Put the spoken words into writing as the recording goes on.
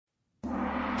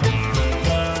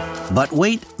But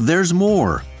wait, there's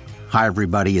more. Hi,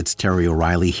 everybody. It's Terry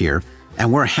O'Reilly here,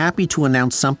 and we're happy to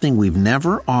announce something we've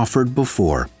never offered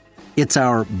before. It's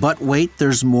our But Wait,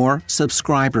 There's More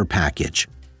subscriber package.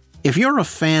 If you're a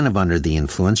fan of Under the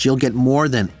Influence, you'll get more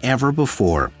than ever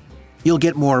before. You'll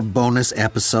get more bonus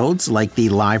episodes like the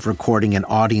live recording and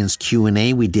audience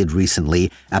Q&A we did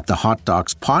recently at the Hot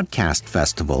Docs Podcast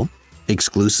Festival,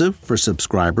 exclusive for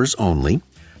subscribers only.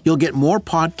 You'll get more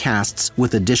podcasts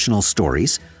with additional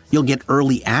stories. You'll get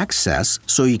early access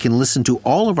so you can listen to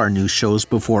all of our new shows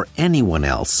before anyone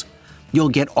else. You'll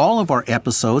get all of our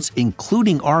episodes,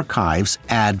 including archives,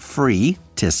 ad-free.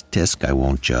 Tisk, tisk, I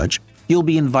won't judge. You'll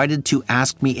be invited to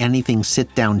Ask Me Anything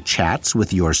sit-down chats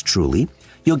with yours truly.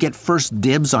 You'll get first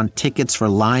dibs on tickets for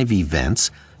live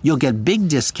events. You'll get big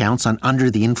discounts on Under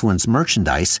the Influence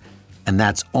merchandise. And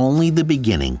that's only the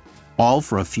beginning, all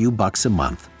for a few bucks a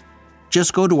month.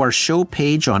 Just go to our show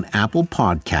page on Apple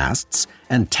Podcasts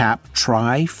and tap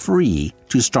Try Free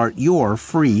to start your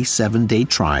free 7-day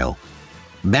trial.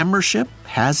 Membership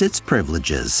has its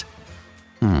privileges.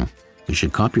 You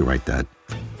should copyright that.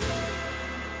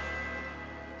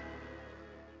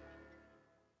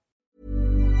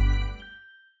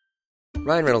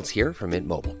 Ryan Reynolds here from Mint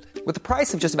Mobile. With the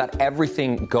price of just about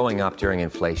everything going up during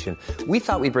inflation, we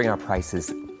thought we'd bring our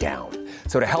prices down.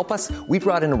 So to help us, we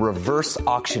brought in a reverse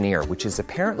auctioneer, which is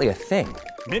apparently a thing.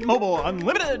 Mint Mobile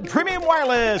Unlimited Premium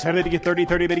Wireless. How to get 30,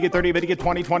 30, how to get 30, how to get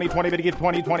 20, 20, 20, how to get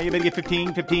 20, 20, how to get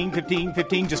 15, 15, 15,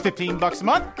 15, just $15 a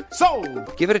month?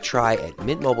 Sold! Give it a try at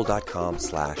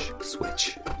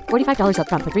mintmobile.com/switch. $45 up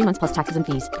front for 3 months plus taxes and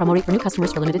fees. Promo rate for new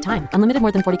customers for limited time. Unlimited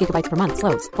more than 40 gigabytes per month.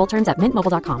 Slows full terms at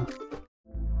mintmobile.com.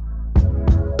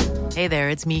 Hey there,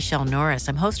 it's Michelle Norris.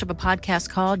 I'm host of a podcast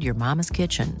called Your Mama's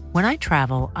Kitchen. When I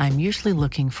travel, I'm usually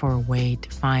looking for a way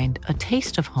to find a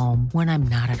taste of home when I'm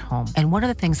not at home. And one of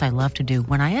the things I love to do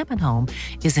when I am at home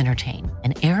is entertain.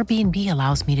 And Airbnb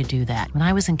allows me to do that. When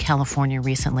I was in California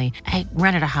recently, I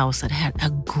rented a house that had a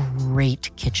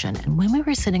great kitchen. And when we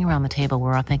were sitting around the table, we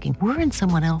were all thinking, we're in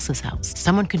someone else's house.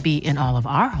 Someone could be in all of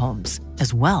our homes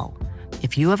as well.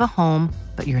 If you have a home,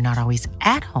 but you're not always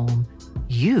at home,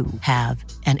 you have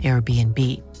an Airbnb.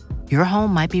 Your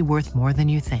home might be worth more than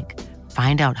you think.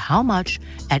 Find out how much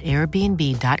at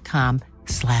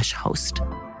airbnb.com/host.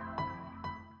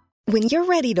 When you're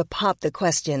ready to pop the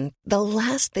question, the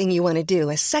last thing you want to do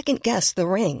is second-guess the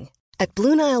ring. At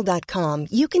BlueNile.com,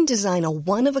 you can design a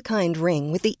one-of-a-kind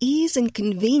ring with the ease and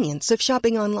convenience of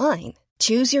shopping online.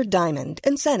 Choose your diamond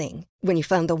and setting. When you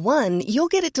find the one, you'll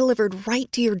get it delivered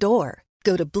right to your door.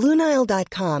 Go to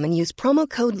BlueNile.com and use promo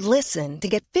code LISTEN to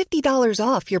get $50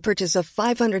 off your purchase of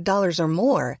 $500 or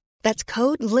more. That's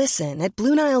code LISTEN at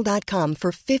BlueNile.com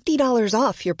for $50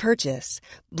 off your purchase.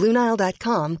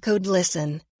 BlueNile.com, code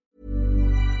LISTEN.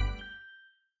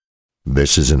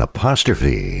 This is an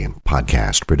Apostrophe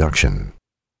podcast production.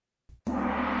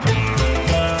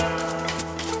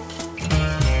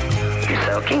 You're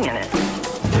soaking in it.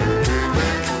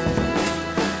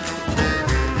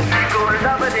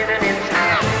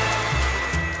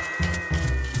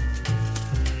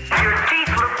 Your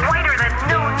teeth look whiter than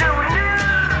new.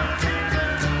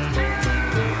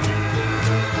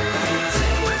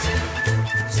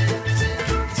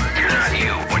 You're not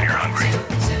you when you're hungry.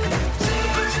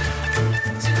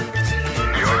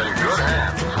 You're in good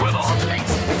hands with Austin.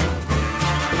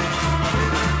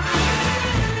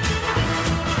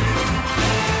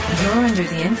 You're Under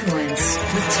the Influence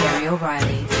with Terry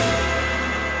O'Reilly.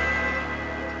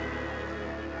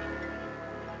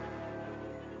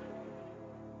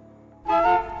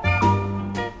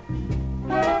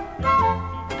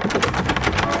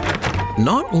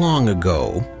 Not long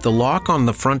ago, the lock on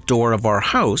the front door of our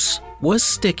house was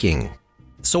sticking.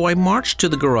 So I marched to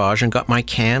the garage and got my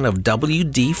can of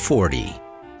WD-40.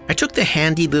 I took the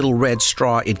handy little red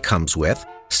straw it comes with,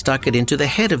 stuck it into the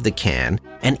head of the can,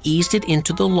 and eased it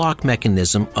into the lock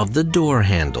mechanism of the door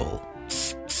handle.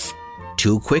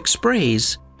 2 quick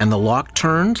sprays, and the lock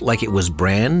turned like it was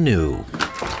brand new.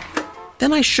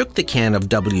 Then I shook the can of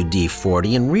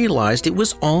WD-40 and realized it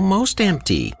was almost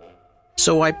empty.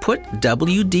 So I put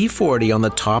WD-40 on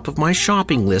the top of my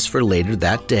shopping list for later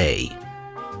that day.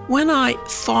 When I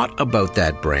thought about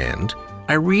that brand,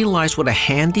 I realized what a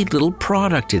handy little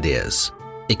product it is.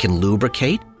 It can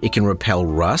lubricate, it can repel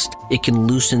rust, it can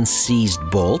loosen seized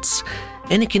bolts,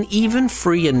 and it can even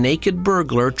free a naked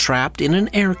burglar trapped in an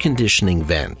air conditioning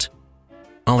vent.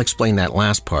 I'll explain that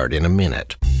last part in a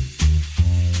minute.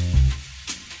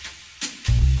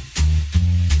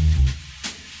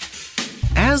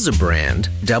 As a brand,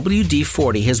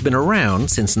 WD-40 has been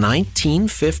around since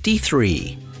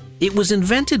 1953. It was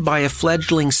invented by a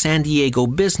fledgling San Diego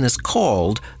business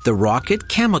called the Rocket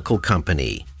Chemical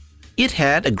Company. It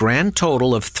had a grand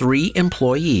total of 3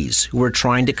 employees who were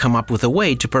trying to come up with a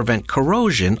way to prevent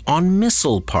corrosion on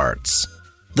missile parts.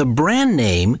 The brand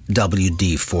name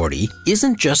WD-40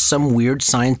 isn't just some weird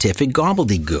scientific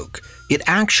gobbledygook. It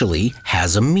actually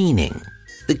has a meaning.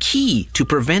 The key to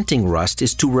preventing rust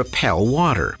is to repel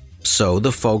water. So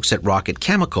the folks at Rocket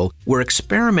Chemical were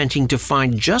experimenting to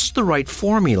find just the right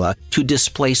formula to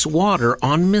displace water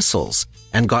on missiles,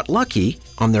 and got lucky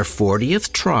on their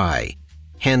 40th try.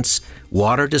 Hence,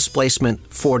 water displacement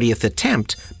 40th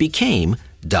attempt became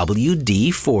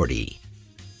WD-40.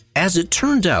 As it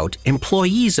turned out,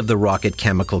 employees of the Rocket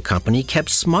Chemical Company kept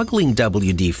smuggling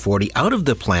WD-40 out of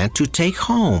the plant to take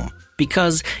home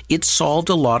because it solved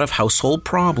a lot of household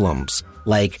problems,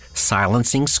 like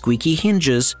silencing squeaky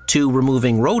hinges, to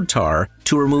removing road tar,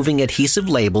 to removing adhesive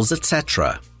labels,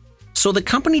 etc. So the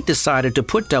company decided to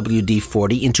put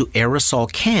WD-40 into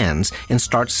aerosol cans and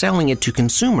start selling it to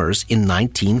consumers in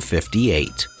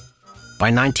 1958.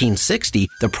 By 1960,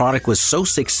 the product was so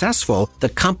successful, the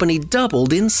company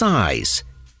doubled in size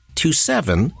to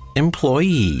 7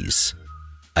 employees.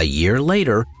 A year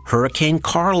later, Hurricane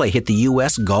Carla hit the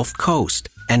U.S. Gulf Coast,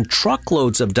 and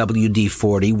truckloads of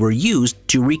WD-40 were used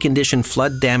to recondition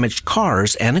flood-damaged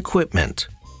cars and equipment.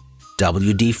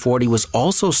 WD-40 was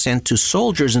also sent to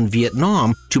soldiers in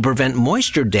Vietnam to prevent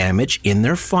moisture damage in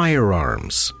their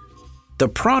firearms. The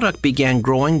product began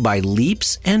growing by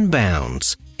leaps and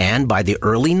bounds, and by the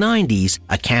early 90s,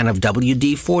 a can of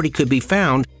WD-40 could be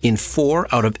found in 4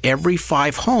 out of every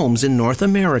 5 homes in North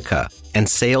America, and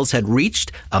sales had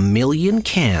reached 1 million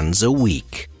cans a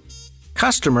week.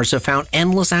 Customers have found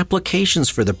endless applications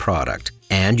for the product,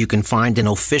 and you can find an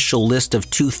official list of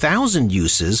 2,000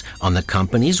 uses on the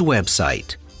company's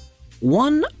website.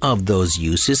 One of those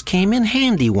uses came in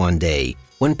handy one day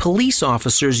when police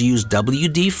officers used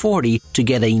WD-40 to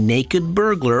get a naked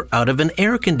burglar out of an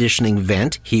air conditioning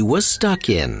vent he was stuck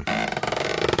in.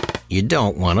 You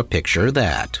don't want to picture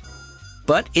that.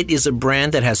 But it is a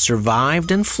brand that has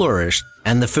survived and flourished,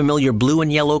 and the familiar blue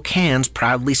and yellow cans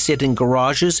proudly sit in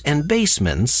garages and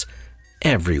basements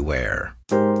everywhere.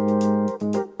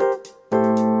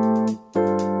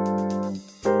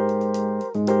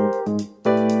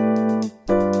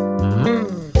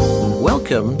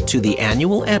 Welcome to the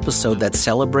annual episode that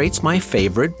celebrates my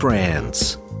favorite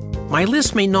brands. My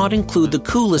list may not include the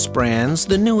coolest brands,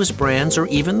 the newest brands, or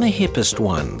even the hippest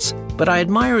ones, but I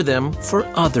admire them for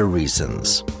other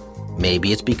reasons.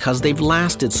 Maybe it's because they've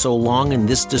lasted so long in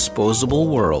this disposable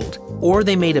world, or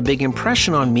they made a big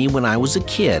impression on me when I was a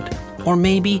kid, or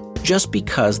maybe just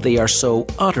because they are so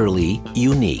utterly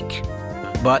unique.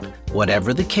 But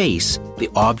whatever the case, the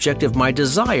object of my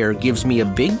desire gives me a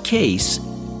big case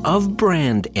of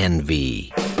brand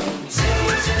envy.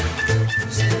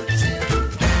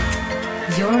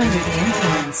 You're under the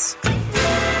influence.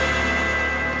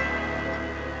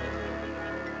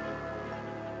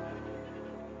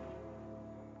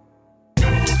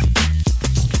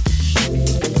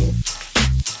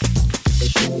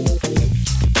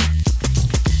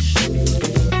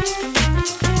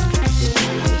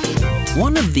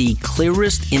 One of the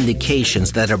clearest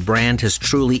indications that a brand has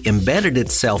truly embedded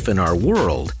itself in our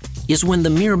world is when the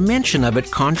mere mention of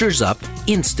it conjures up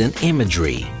instant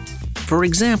imagery. For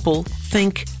example,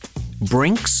 think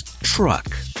Brinks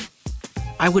truck.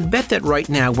 I would bet that right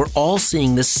now we're all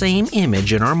seeing the same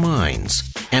image in our minds,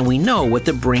 and we know what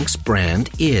the Brinks brand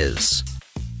is.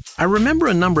 I remember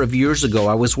a number of years ago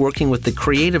I was working with the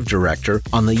creative director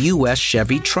on the U.S.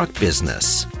 Chevy truck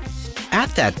business.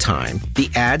 At that time, the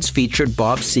ads featured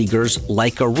Bob Seger's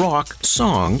Like a Rock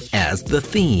song as the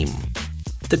theme.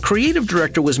 The creative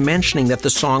director was mentioning that the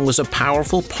song was a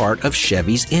powerful part of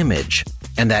Chevy's image,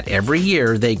 and that every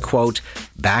year they, quote,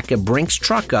 back a Brinks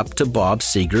truck up to Bob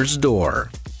Seger's door.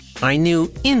 I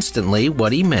knew instantly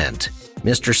what he meant.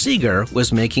 Mr. Seger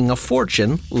was making a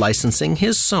fortune licensing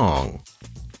his song.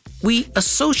 We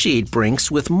associate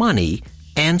Brinks with money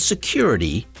and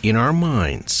security in our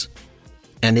minds.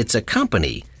 And it's a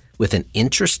company with an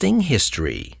interesting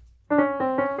history.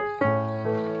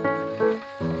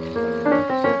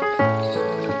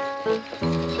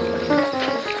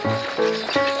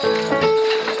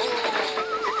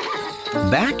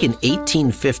 Back in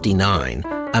 1859,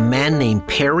 a man named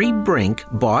Perry Brink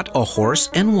bought a horse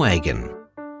and wagon.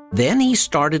 Then he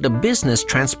started a business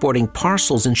transporting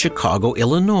parcels in Chicago,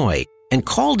 Illinois, and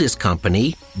called his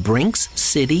company Brinks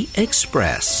City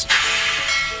Express.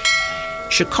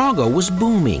 Chicago was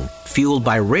booming, fueled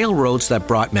by railroads that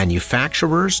brought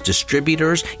manufacturers,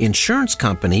 distributors, insurance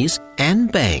companies, and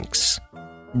banks.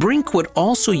 Brink would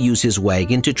also use his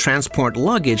wagon to transport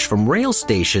luggage from rail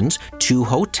stations to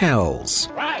hotels.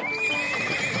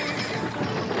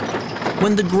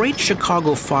 When the Great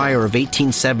Chicago Fire of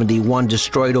 1871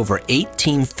 destroyed over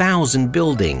 18,000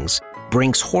 buildings,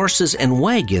 Brink's horses and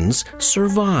wagons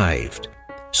survived.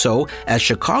 So, as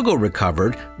Chicago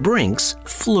recovered, Brink's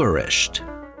flourished.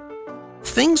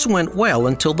 Things went well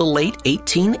until the late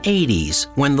 1880s,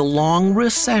 when the long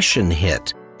recession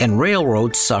hit and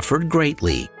railroads suffered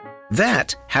greatly.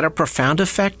 That had a profound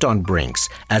effect on Brink's,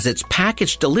 as its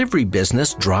package delivery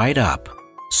business dried up.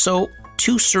 So,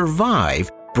 to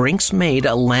survive, Brink's made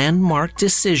a landmark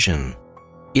decision.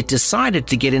 It decided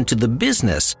to get into the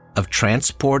business of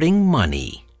transporting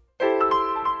money.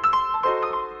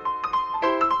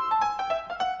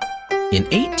 In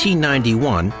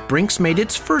 1891, Brink's made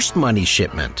its first money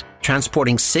shipment,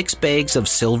 transporting 6 bags of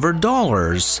silver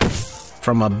dollars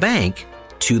from a bank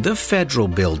to the Federal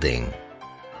Building.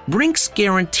 Brink's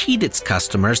guaranteed its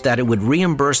customers that it would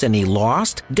reimburse any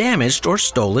lost, damaged, or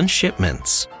stolen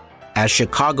shipments. As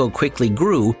Chicago quickly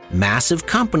grew, massive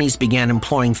companies began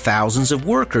employing thousands of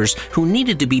workers who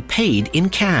needed to be paid in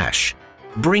cash.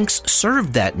 Brink's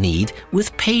served that need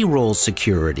with payroll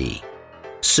security.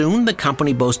 Soon, the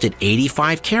company boasted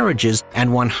 85 carriages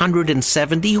and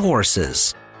 170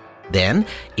 horses. Then,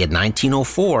 in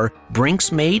 1904,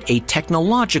 Brink's made a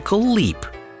technological leap.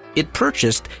 It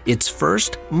purchased its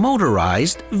first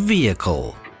motorized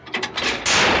vehicle.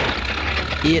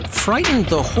 It frightened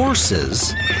the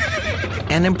horses,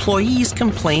 and employees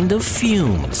complained of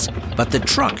fumes, but the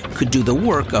truck could do the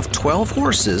work of 12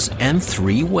 horses and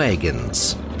 3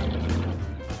 wagons.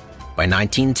 By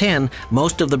 1910,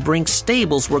 most of the Brink's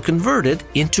stables were converted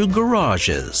into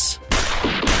garages.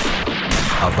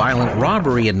 A violent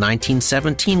robbery in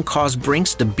 1917 caused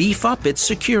Brink's to beef up its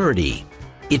security.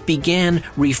 It began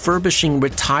refurbishing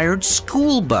retired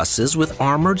school buses with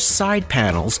armored side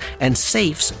panels and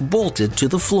safes bolted to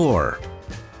the floor.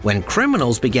 When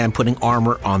criminals began putting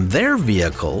armor on their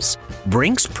vehicles,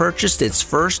 Brink's purchased its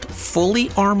first fully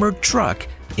armored truck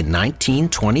in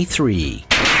 1923.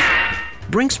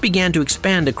 Brink's began to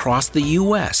expand across the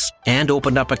U.S. and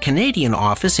opened up a Canadian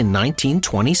office in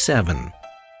 1927.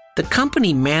 The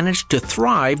company managed to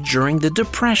thrive during the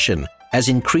Depression as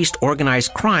increased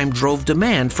organized crime drove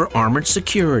demand for armored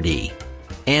security.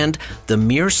 And the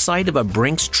mere sight of a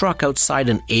Brink's truck outside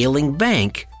an ailing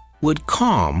bank would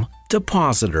calm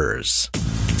depositors.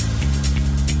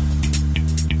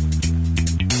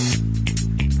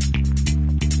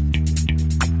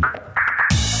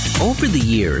 Over the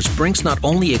years, Brink's not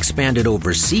only expanded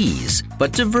overseas,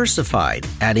 but diversified,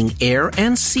 adding air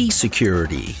and sea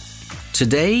security.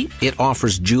 Today, it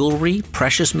offers jewelry,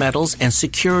 precious metals, and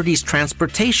securities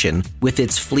transportation with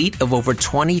its fleet of over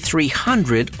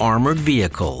 2,300 armored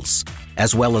vehicles,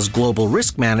 as well as global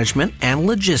risk management and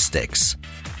logistics.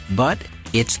 But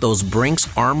it's those Brink's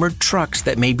armored trucks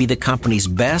that may be the company's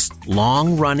best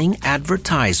long-running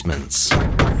advertisements.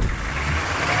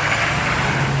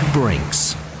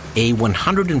 Brink's, a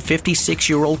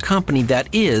 156-year-old company that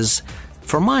is,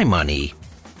 for my money,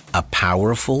 a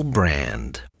powerful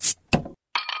brand.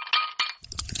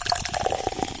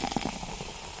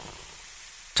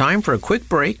 Time for a quick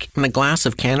break and a glass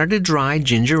of Canada Dry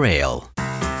ginger ale.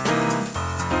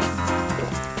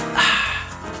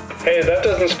 Hey, that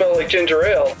doesn't smell like ginger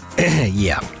ale.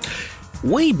 Yeah.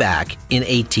 Way back in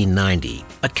 1890,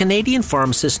 a Canadian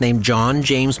pharmacist named John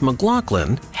James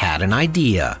McLaughlin had an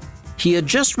idea. He had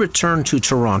just returned to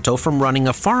Toronto from running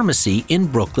a pharmacy in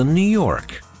Brooklyn, New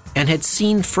York, and had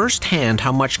seen firsthand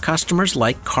how much customers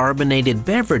liked carbonated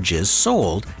beverages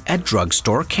sold at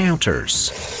drugstore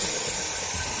counters.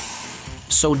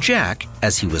 So Jack,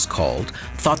 as he was called,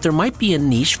 thought there might be a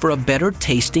niche for a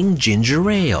better-tasting ginger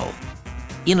ale.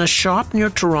 In a shop near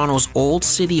Toronto's Old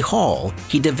City Hall,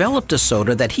 he developed a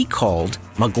soda that he called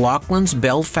McLaughlin's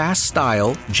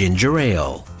Belfast-style ginger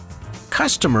ale.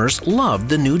 Customers loved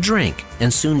the new drink,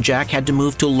 and soon Jack had to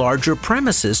move to larger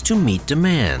premises to meet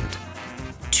demand.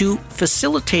 To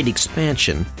facilitate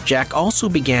expansion, Jack also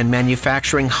began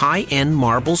manufacturing high-end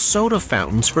marble soda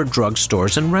fountains for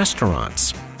drugstores and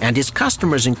restaurants, and his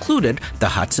customers included the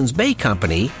Hudson's Bay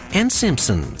Company and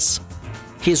Simpsons.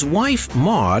 His wife,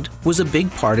 Maud, was a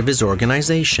big part of his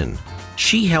organization.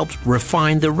 She helped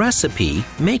refine the recipe,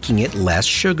 making it less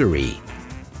sugary.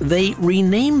 They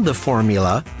renamed the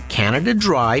formula Canada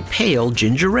Dry Pale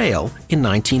Ginger Ale in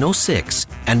 1906,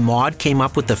 and Maud came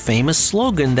up with the famous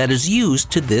slogan that is used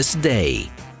to this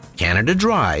day: Canada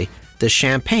Dry, the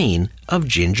champagne of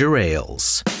ginger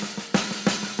ales.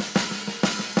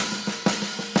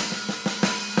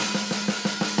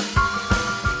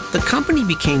 The company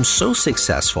became so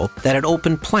successful that it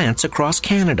opened plants across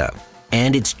Canada,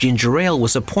 and its ginger ale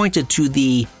was appointed to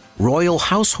the Royal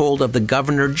Household of the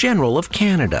Governor-General of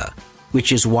Canada,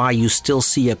 which is why you still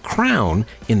see a crown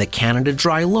in the Canada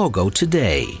Dry logo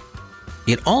today.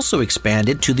 It also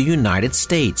expanded to the United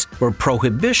States, where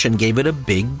Prohibition gave it a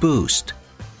big boost.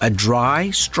 A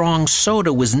dry, strong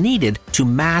soda was needed to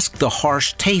mask the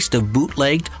harsh taste of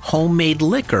bootlegged homemade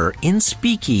liquor in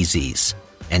speakeasies,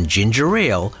 and ginger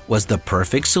ale was the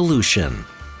perfect solution.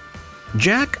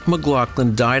 Jack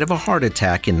McLaughlin died of a heart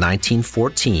attack in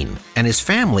 1914, and his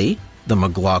family, the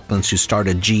McLaughlins who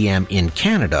started GM in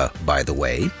Canada, by the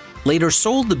way, later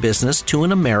sold the business to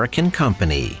an American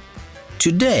company.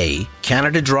 Today,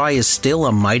 Canada Dry is still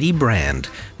a mighty brand,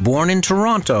 born in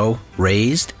Toronto,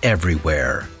 raised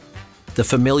everywhere. The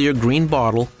familiar green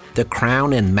bottle, the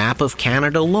crown and map of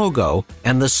Canada logo,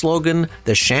 and the slogan,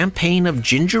 "The Champagne of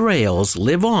Ginger Ales,"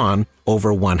 live on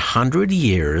over 100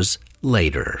 years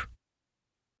later.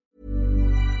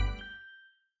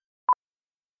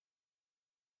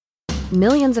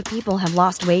 Millions of people have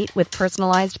lost weight with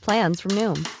personalized plans from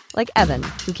Noom. Like Evan,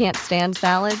 who can't stand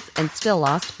salads and still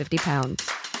lost 50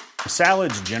 pounds.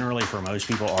 Salads generally for most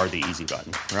people are the easy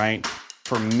button, right?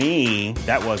 For me,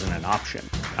 that wasn't an option.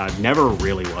 I never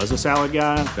really was a salad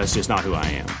guy. That's just not who I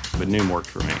am. But Noom worked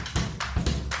for me.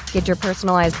 Get your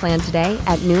personalized plan today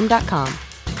at Noom.com.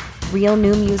 Real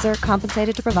Noom user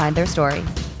compensated to provide their story.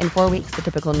 In 4 weeks, the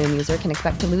typical Noom user can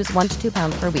expect to lose 1 to 2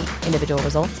 pounds per week. Individual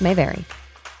results may vary.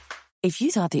 If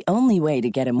you thought the only way to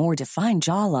get a more defined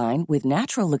jawline with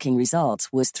natural-looking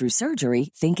results was through surgery,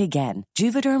 think again.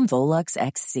 Juvederm Volux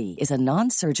XC is a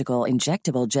non-surgical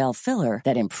injectable gel filler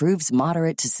that improves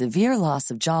moderate to severe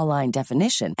loss of jawline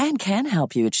definition and can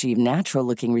help you achieve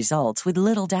natural-looking results with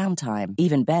little downtime.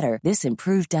 Even better, this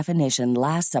improved definition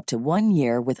lasts up to 1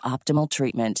 year with optimal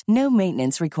treatment. No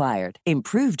maintenance required.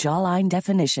 Improve jawline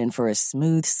definition for a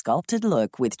smooth, sculpted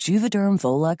look with Juvederm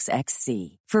Volux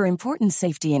XC. For important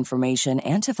safety information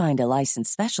and to find a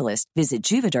licensed specialist, visit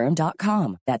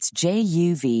Juvederm.com. That's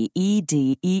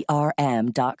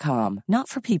Juvederm.com. Not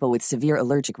for people with severe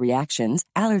allergic reactions,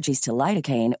 allergies to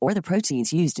lidocaine, or the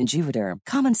proteins used in Juvederm.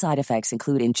 Common side effects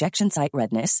include injection site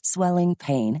redness, swelling,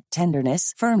 pain,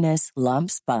 tenderness, firmness,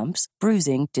 lumps, bumps,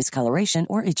 bruising, discoloration,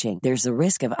 or itching. There's a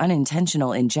risk of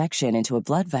unintentional injection into a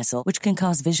blood vessel, which can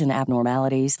cause vision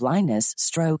abnormalities, blindness,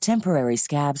 stroke, temporary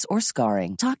scabs, or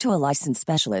scarring. Talk to a licensed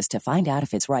specialist to find out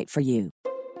if it's right for you.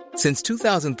 Since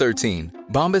 2013,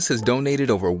 Bombas has donated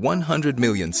over 100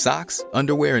 million socks,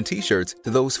 underwear, and T-shirts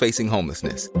to those facing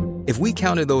homelessness. If we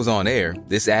counted those on air,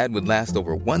 this ad would last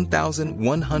over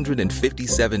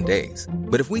 1,157 days.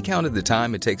 But if we counted the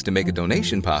time it takes to make a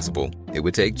donation possible, it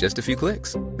would take just a few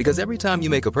clicks. Because every time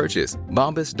you make a purchase,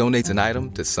 Bombas donates an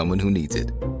item to someone who needs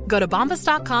it. Go to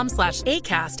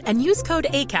bombas.com/ACAST and use code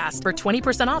ACAST for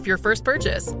 20% off your first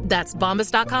purchase. That's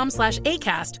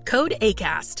bombas.com/ACAST, code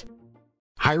ACAST.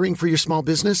 Hiring for your small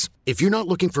business? If you're not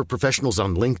looking for professionals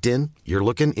on LinkedIn, you're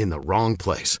looking in the wrong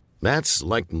place. That's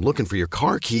like looking for your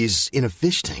car keys in a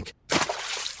fish tank.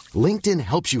 LinkedIn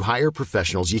helps you hire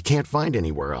professionals you can't find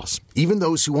anywhere else, even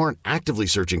those who aren't actively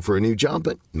searching for a new job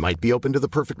but might be open to the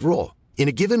perfect role. In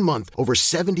a given month, over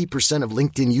 70% of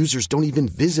LinkedIn users don't even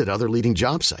visit other leading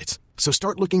job sites. So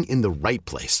start looking in the right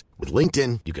place. With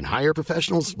LinkedIn, you can hire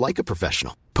professionals like a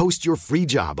professional. Post your free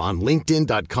job on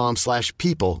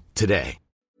linkedin.com/people today.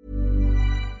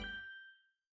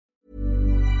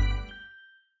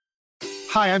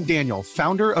 Hi, I'm Daniel,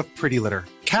 founder of Pretty Litter.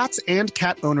 Cats and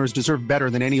cat owners deserve better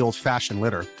than any old-fashioned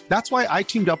litter. That's why I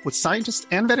teamed up with scientists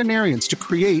and veterinarians to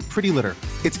create Pretty Litter.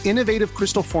 Its innovative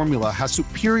crystal formula has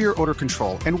superior odor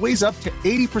control and weighs up to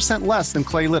 80% less than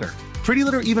clay litter. Pretty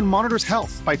Litter even monitors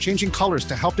health by changing colors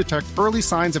to help detect early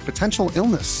signs of potential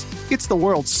illness. It's the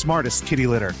world's smartest kitty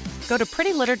litter. Go to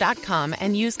prettylitter.com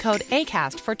and use code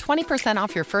ACAST for 20%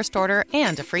 off your first order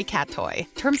and a free cat toy.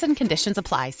 Terms and conditions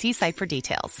apply. See site for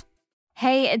details.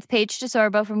 Hey, it's Paige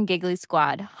DeSorbo from Giggly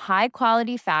Squad. High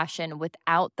quality fashion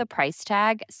without the price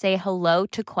tag. Say hello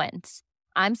to Quince.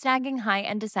 I'm snagging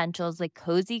high-end essentials like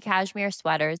cozy cashmere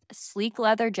sweaters, sleek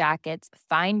leather jackets,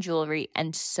 fine jewelry,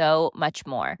 and so much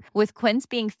more. With Quince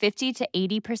being 50 to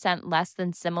 80% less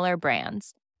than similar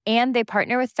brands. And they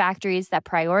partner with factories that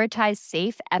prioritize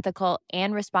safe, ethical,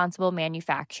 and responsible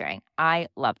manufacturing. I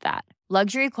love that.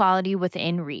 Luxury quality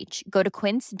within reach. Go to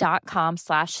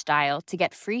quince.com/style to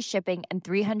get free shipping and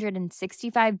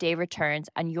 365-day returns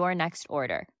on your next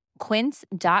order.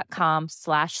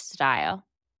 Quince.com/style.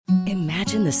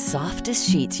 Imagine the softest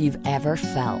sheets you've ever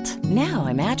felt. Now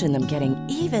imagine them getting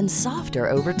even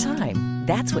softer over time.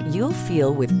 That's what you'll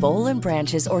feel with Boll &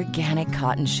 Branch's organic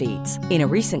cotton sheets. In a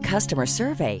recent customer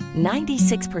survey,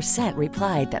 96%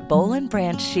 replied that Boll &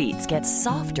 Branch sheets get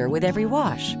softer with every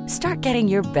wash. Start getting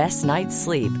your best night's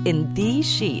sleep in these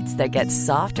sheets that get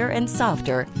softer and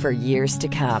softer for years to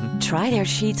come. Try their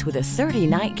sheets with a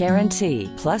 30-night guarantee.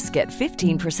 Plus, get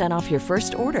 15% off your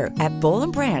first order at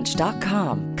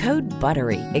bollandbranch.com. Code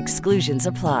BUTTERY. Exclusions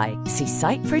apply. See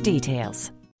site for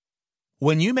details.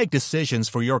 When you make decisions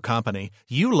for your company,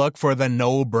 you look for the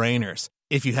no-brainers.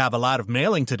 If you have a lot of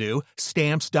mailing to do,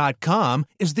 Stamps.com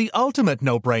is the ultimate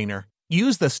no-brainer.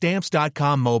 Use the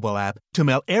Stamps.com mobile app to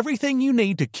mail everything you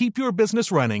need to keep your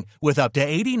business running with up to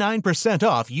 89%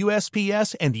 off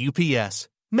USPS and UPS.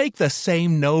 Make the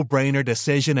same no-brainer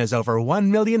decision as over 1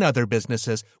 million other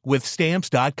businesses with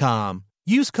Stamps.com.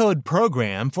 Use code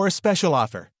PROGRAM for a special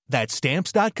offer. That's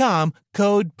Stamps.com,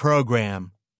 code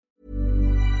PROGRAM.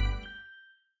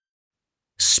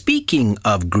 Speaking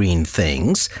of green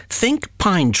things, think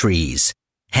pine trees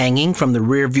hanging from the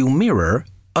rearview mirror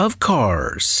of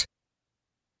cars.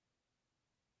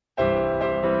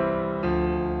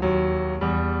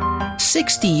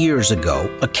 "60 years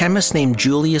ago, a chemist named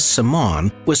Julius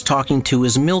Simon was talking to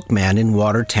his milkman in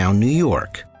Watertown, New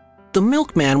York. The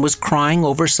milkman was crying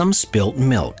over some spilt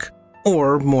milk.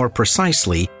 Or, more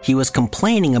precisely, he was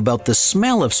complaining about the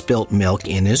smell of spilt milk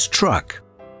in his truck.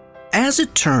 As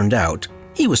it turned out,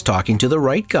 he was talking to the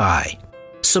right guy.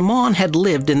 Simon had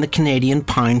lived in the Canadian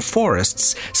pine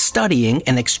forests, studying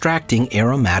and extracting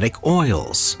aromatic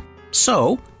oils.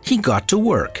 So, he got to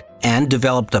work and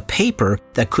developed a paper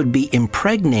that could be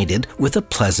impregnated with a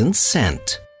pleasant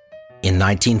scent. In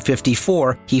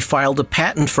 1954, he filed a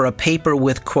patent for a paper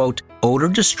with, quote,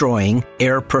 odor-destroying,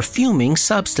 air-perfuming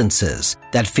substances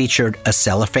that featured a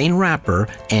cellophane wrapper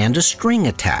and a string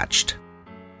attached.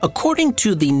 According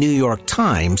to the New York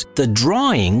Times, the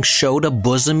drawing showed a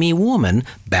bosomy woman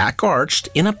back-arched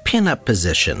in a pin-up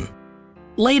position.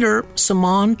 Later,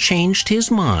 Simon changed his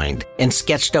mind and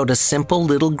sketched out a simple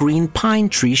little green pine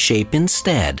tree shape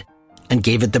instead, and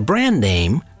gave it the brand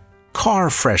name Car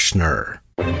Freshener.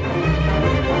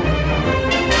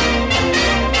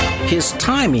 His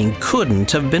timing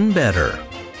couldn't have been better.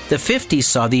 The 50s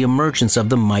saw the emergence of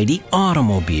the mighty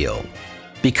automobile.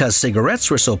 Because cigarettes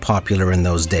were so popular in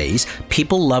those days,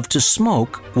 people loved to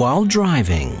smoke while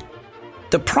driving.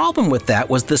 The problem with that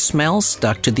was the smell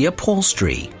stuck to the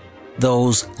upholstery.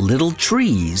 Those little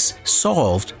trees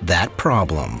solved that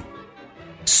problem.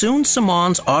 Soon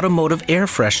Simon's automotive air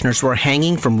fresheners were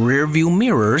hanging from rearview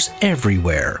mirrors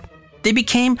everywhere. They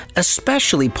became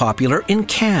especially popular in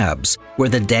cabs, where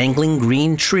the dangling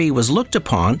green tree was looked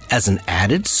upon as an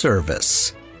added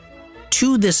service.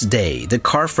 To this day, the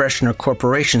Car Freshener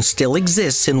Corporation still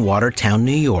exists in Watertown,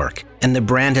 New York, and the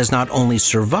brand has not only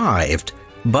survived,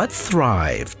 but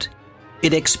thrived.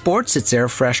 It exports its air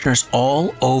fresheners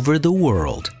all over the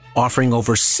world, offering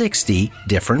over 60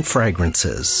 different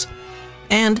fragrances.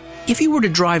 And if you were to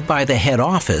drive by the head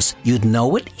office, you'd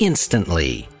know it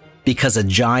instantly, because a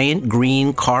giant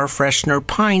green car freshener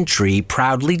pine tree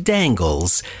proudly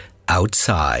dangles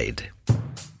outside.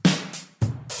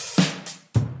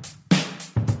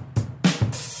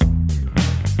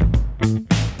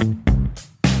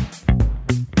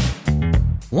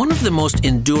 One of the most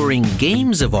enduring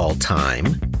games of all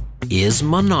time is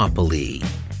Monopoly.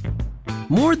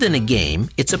 More than a game,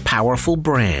 it's a powerful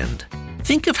brand.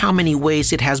 Think of how many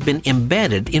ways it has been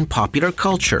embedded in popular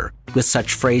culture, with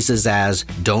such phrases as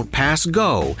 "don't pass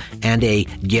go" and a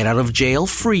 "get out of jail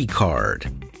free" card.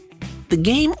 The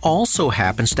game also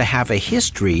happens to have a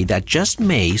history that just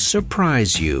may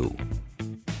surprise you.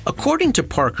 According to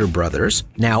Parker Brothers,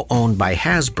 now owned by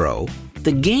Hasbro,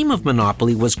 the game of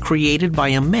Monopoly was created by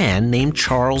a man named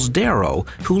Charles Darrow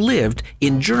who lived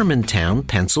in Germantown,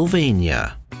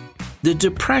 Pennsylvania. The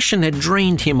Depression had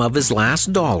drained him of his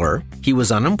last dollar, he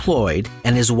was unemployed,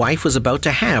 and his wife was about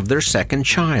to have their second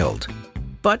child.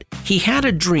 But he had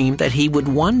a dream that he would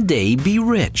one day be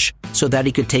rich so that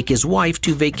he could take his wife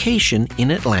to vacation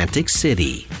in Atlantic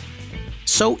City.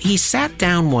 So he sat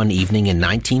down one evening in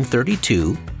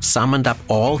 1932, summoned up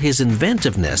all his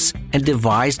inventiveness, and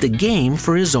devised a game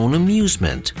for his own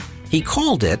amusement. He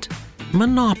called it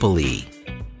Monopoly.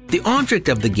 The object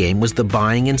of the game was the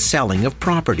buying and selling of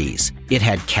properties. It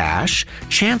had cash,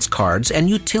 chance cards, and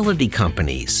utility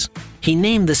companies. He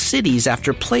named the cities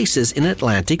after places in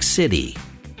Atlantic City.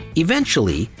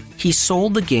 Eventually, he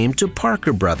sold the game to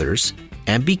Parker Brothers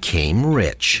and became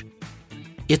rich.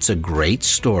 It's a great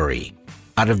story.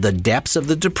 Out of the depths of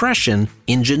the Depression,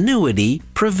 ingenuity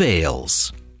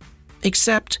prevails.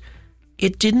 Except,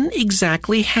 it didn't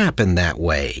exactly happen that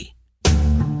way.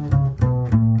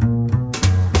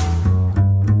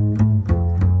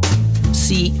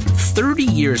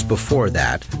 years before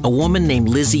that, a woman named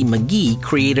Lizzie McGee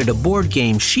created a board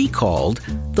game she called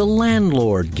the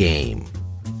Landlord Game.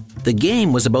 The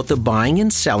game was about the buying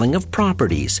and selling of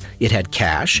properties. It had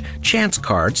cash, chance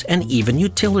cards, and even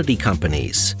utility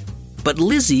companies. But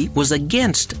Lizzie was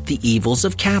against the evils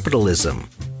of capitalism,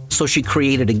 so she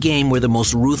created a game where the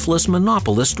most ruthless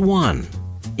monopolist won.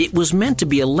 It was meant to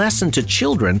be a lesson to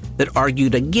children that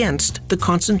argued against the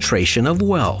concentration of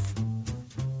wealth.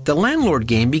 The Landlord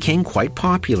Game became quite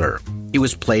popular. It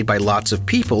was played by lots of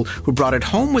people who brought it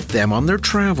home with them on their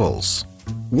travels.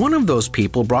 One of those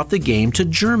people brought the game to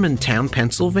Germantown,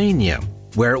 Pennsylvania,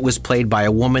 where it was played by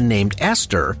a woman named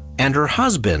Esther and her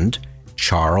husband,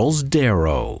 Charles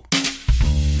Darrow.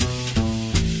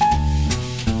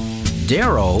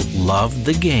 Darrow loved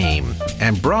the game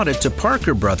and brought it to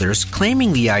Parker Brothers,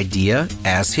 claiming the idea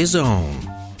as his own.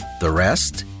 The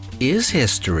rest is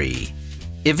history.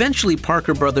 Eventually,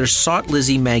 Parker Brothers sought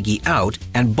Lizzie Maggie out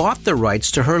and bought the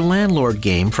rights to her Landlord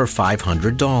Game for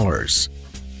 $500.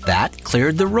 That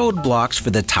cleared the roadblocks for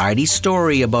the tidy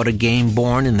story about a game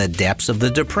born in the depths of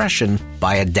the Depression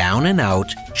by a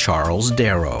down-and-out Charles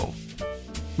Darrow.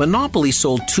 Monopoly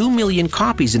sold 2 million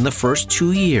copies in the first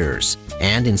 2 years,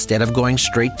 and instead of going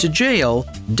straight to jail,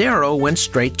 Darrow went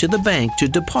straight to the bank to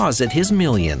deposit his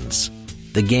millions.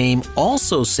 The game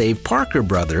also saved Parker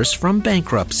Brothers from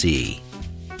bankruptcy.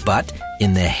 But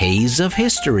in the haze of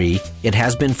history, it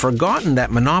has been forgotten that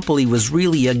Monopoly was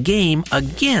really a game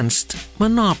against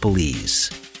monopolies.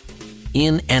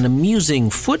 In an amusing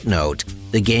footnote,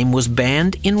 the game was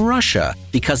banned in Russia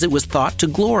because it was thought to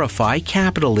glorify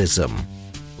capitalism.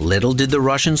 Little did the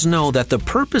Russians know that the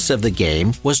purpose of the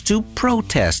game was to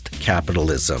protest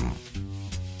capitalism.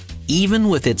 Even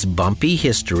with its bumpy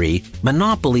history,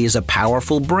 Monopoly is a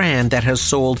powerful brand that has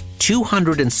sold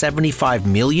 275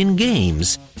 million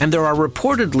games, and there are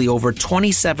reportedly over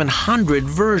 2,700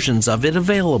 versions of it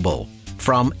available,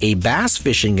 from a bass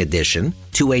fishing edition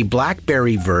to a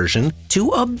BlackBerry version to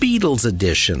a Beatles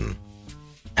edition.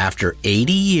 After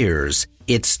 80 years,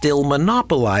 it still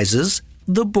monopolizes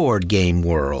the board game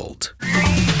world.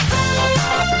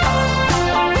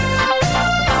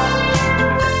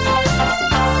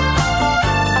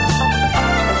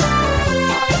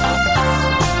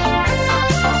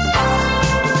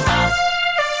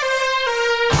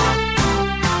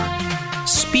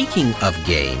 Speaking of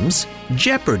games,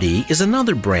 Jeopardy is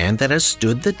another brand that has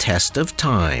stood the test of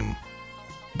time.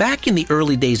 Back in the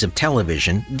early days of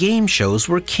television, game shows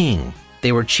were king.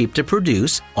 They were cheap to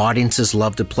produce, audiences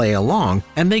loved to play along,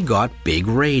 and they got big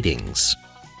ratings.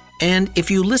 And if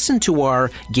you listen to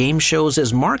our Game Shows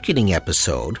as Marketing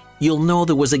episode, you'll know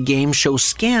there was a game show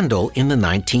scandal in the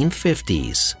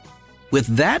 1950s. With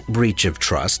that breach of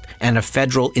trust and a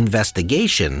federal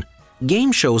investigation,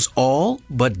 game shows all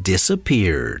but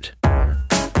disappeared.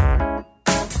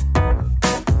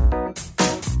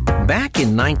 Back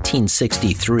in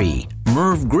 1963,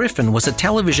 Merv Griffin was a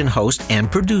television host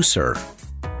and producer.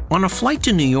 On a flight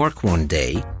to New York one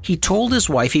day, he told his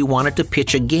wife he wanted to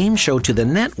pitch a game show to the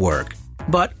network,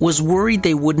 but was worried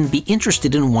they wouldn't be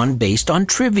interested in one based on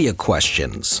trivia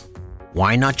questions.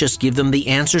 "Why not just give them the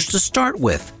answers to start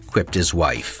with?" quipped his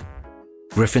wife.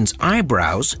 Griffin's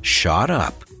eyebrows shot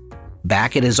up.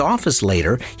 Back at his office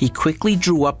later, he quickly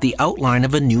drew up the outline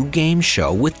of a new game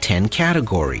show with 10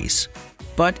 categories.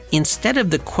 But instead of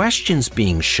the questions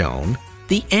being shown,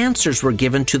 the answers were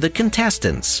given to the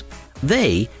contestants.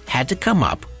 They had to come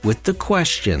up with the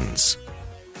questions.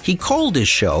 He called his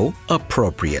show,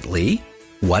 appropriately,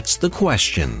 What's the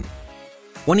Question?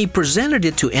 When he presented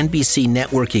it to NBC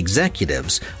network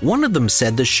executives, one of them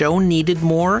said the show needed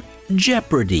more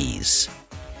Jeopardies.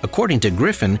 According to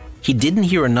Griffin, he didn't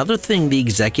hear another thing the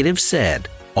executive said.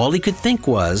 All he could think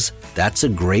was, "That's a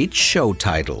great show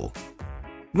title."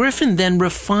 Griffin then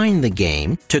refined the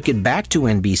game, took it back to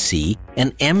NBC,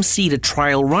 and emceed a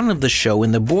trial run of the show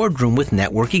in the boardroom with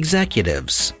network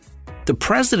executives. The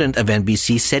president of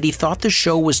NBC said he thought the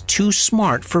show was too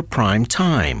smart for prime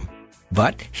time.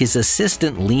 But his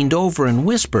assistant leaned over and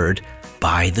whispered,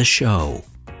 "Buy the show."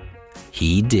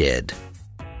 He did.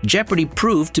 Jeopardy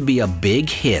proved to be a big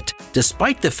hit,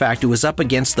 despite the fact it was up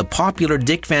against the popular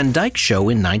Dick Van Dyke Show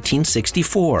in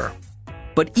 1964.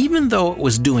 But even though it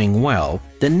was doing well,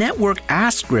 the network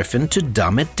asked Griffin to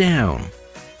dumb it down.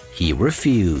 He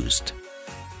refused.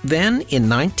 Then, in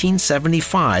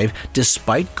 1975,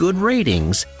 despite good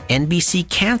ratings, NBC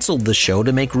canceled the show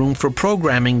to make room for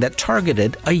programming that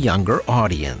targeted a younger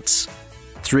audience.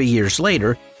 3 years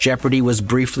later, Jeopardy was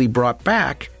briefly brought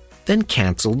back, then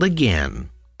canceled again.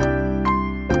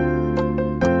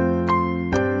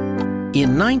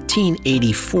 In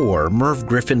 1984, Merv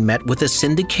Griffin met with a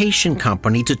syndication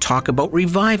company to talk about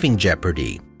reviving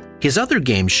Jeopardy! His other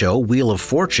game show, Wheel of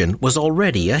Fortune, was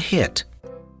already a hit.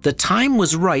 The time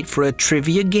was right for a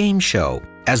trivia game show,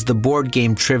 as the board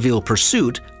game Trivial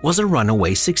Pursuit was a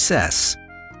runaway success.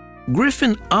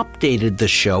 Griffin updated the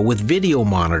show with video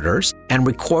monitors and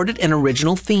recorded an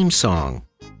original theme song.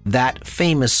 That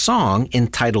famous song,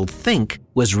 entitled Think,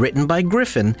 was written by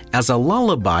Griffin as a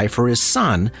lullaby for his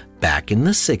son back in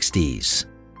the 60s.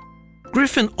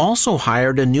 Griffin also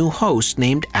hired a new host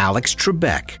named Alex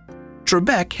Trebek.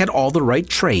 Trebek had all the right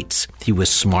traits. He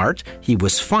was smart, he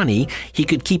was funny, he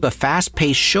could keep a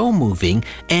fast-paced show moving,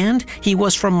 and he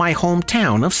was from my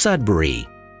hometown of Sudbury.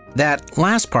 That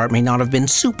last part may not have been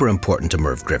super important to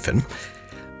Merv Griffin.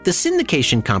 The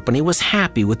syndication company was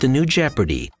happy with the new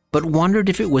Jeopardy! But wondered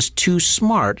if it was too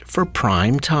smart for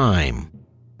prime time.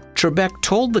 Trebek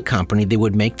told the company they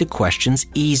would make the questions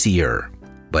easier.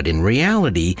 But in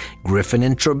reality, Griffin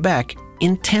and Trebek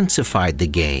intensified the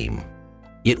game.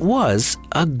 It was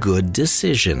a good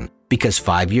decision, because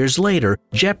 5 years later,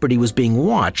 Jeopardy! Was being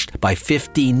watched by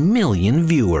 15 million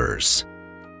viewers.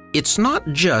 It's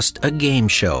not just a game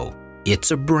show.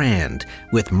 It's a brand,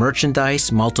 with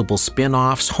merchandise, multiple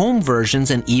spin-offs, home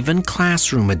versions, and even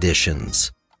classroom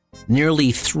editions.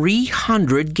 Nearly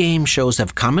 300 game shows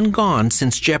have come and gone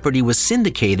since Jeopardy! Was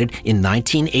syndicated in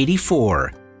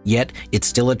 1984, yet it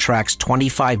still attracts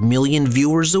 25 million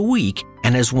viewers a week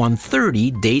and has won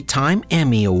 30 Daytime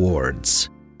Emmy Awards.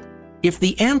 If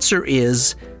the answer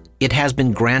is, it has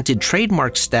been granted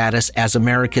trademark status as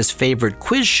America's favorite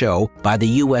quiz show by the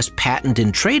U.S. Patent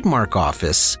and Trademark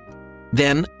Office,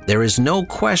 then there is no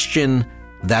question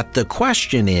that the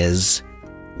question is,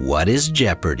 what is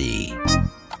Jeopardy!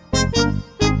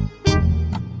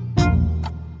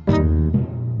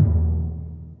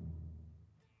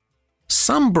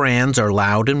 Some brands are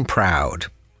loud and proud.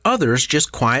 Others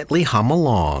just quietly hum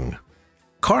along.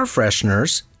 Car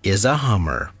Fresheners is a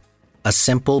hummer. A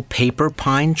simple paper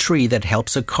pine tree that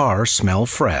helps a car smell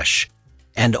fresh.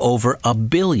 And over 1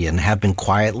 billion have been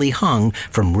quietly hung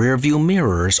from rearview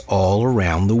mirrors all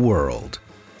around the world.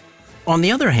 On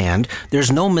the other hand,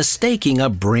 there's no mistaking a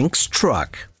Brinks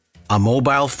truck. A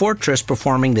mobile fortress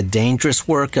performing the dangerous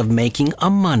work of making a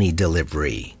money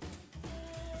delivery.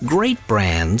 Great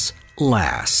brands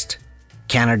last.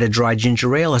 Canada Dry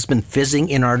Ginger Ale has been fizzing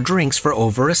in our drinks for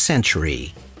over a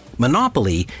century.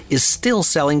 Monopoly is still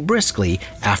selling briskly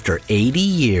after 80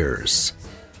 years.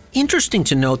 Interesting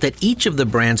to note that each of the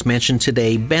brands mentioned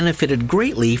today benefited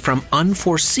greatly from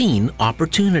unforeseen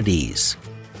opportunities.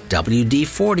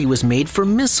 WD-40 was made for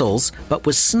missiles but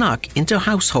was snuck into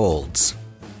households.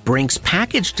 Brink's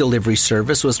package delivery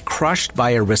service was crushed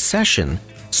by a recession,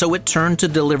 so it turned to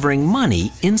delivering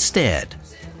money instead.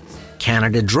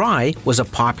 Canada Dry was a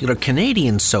popular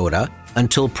Canadian soda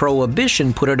until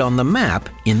Prohibition put it on the map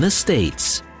in the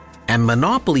States. And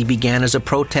Monopoly began as a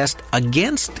protest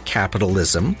against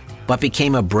capitalism, but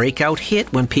became a breakout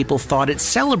hit when people thought it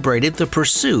celebrated the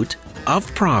pursuit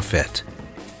of profit.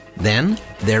 Then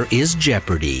there is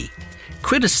Jeopardy!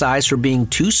 Criticized for being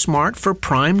too smart for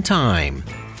prime time.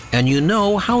 And you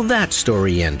know how that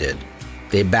story ended.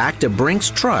 They backed a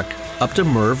Brinks truck up to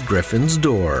Merv Griffin's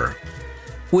door.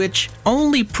 Which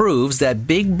only proves that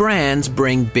big brands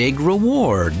bring big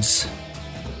rewards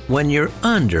when you're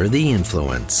under the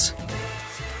influence.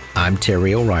 I'm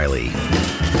Terry O'Reilly.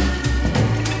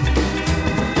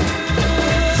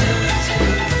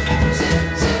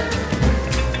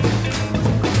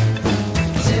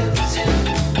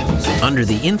 Under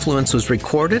the Influence was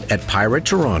recorded at Pirate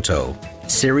Toronto.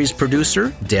 Series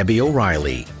producer, Debbie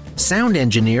O'Reilly. Sound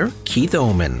engineer, Keith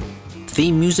Oman.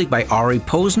 Theme music by Ari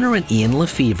Posner and Ian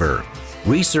Lefevre.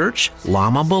 Research,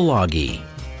 Lama Balagi.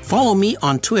 Follow me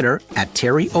on Twitter at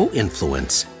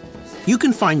TerryOInfluence. You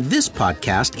can find this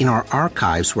podcast in our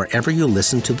archives wherever you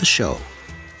listen to the show.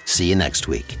 See you next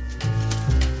week.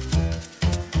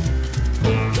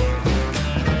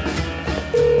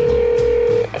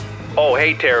 Oh,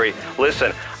 hey, Terry.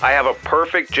 Listen, I have a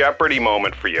perfect Jeopardy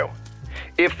moment for you.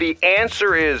 If the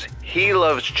answer is he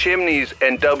loves chimneys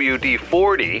and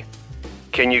WD-40,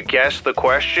 can you guess the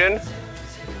question?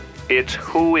 It's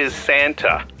who is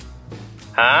Santa?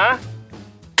 Huh?